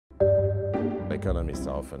Economists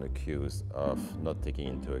are often accused of not taking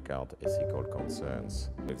into account ethical concerns.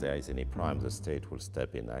 If there is any crime, the state will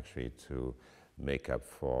step in actually to make up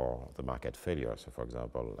for the market failure. So for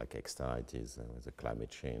example, like externalities with the climate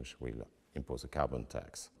change will impose a carbon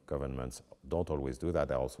tax. Governments don't always do that.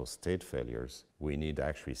 There are also state failures. We need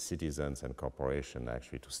actually citizens and corporations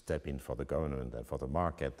actually to step in for the government and for the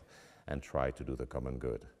market and try to do the common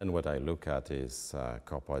good. And what I look at is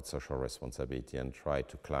corporate social responsibility and try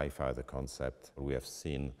to clarify the concept. We have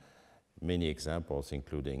seen many examples,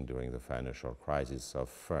 including during the financial crisis, of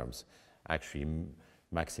firms actually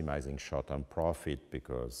maximizing short-term profit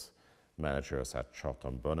because managers had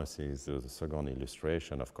short-term bonuses. The second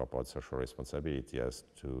illustration of corporate social responsibility has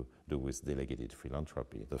to do with delegated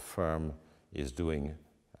philanthropy. The firm is doing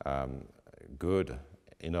good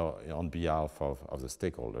on behalf of the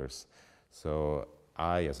stakeholders. So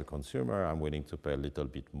I, as a consumer, I'm willing to pay a little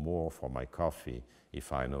bit more for my coffee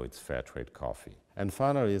if I know it's fair trade coffee. And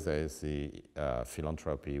finally, there is the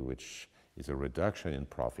philanthropy, which is a reduction in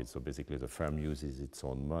profit. So basically, the firm uses its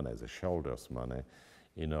own money, the shareholders' money,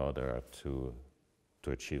 in order to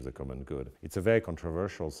achieve the common good. It's a very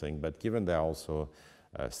controversial thing, but given there are also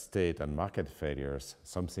state and market failures,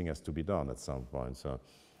 something has to be done at some point. So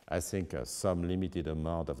I think some limited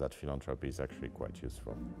amount of that philanthropy is actually quite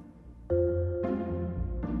useful.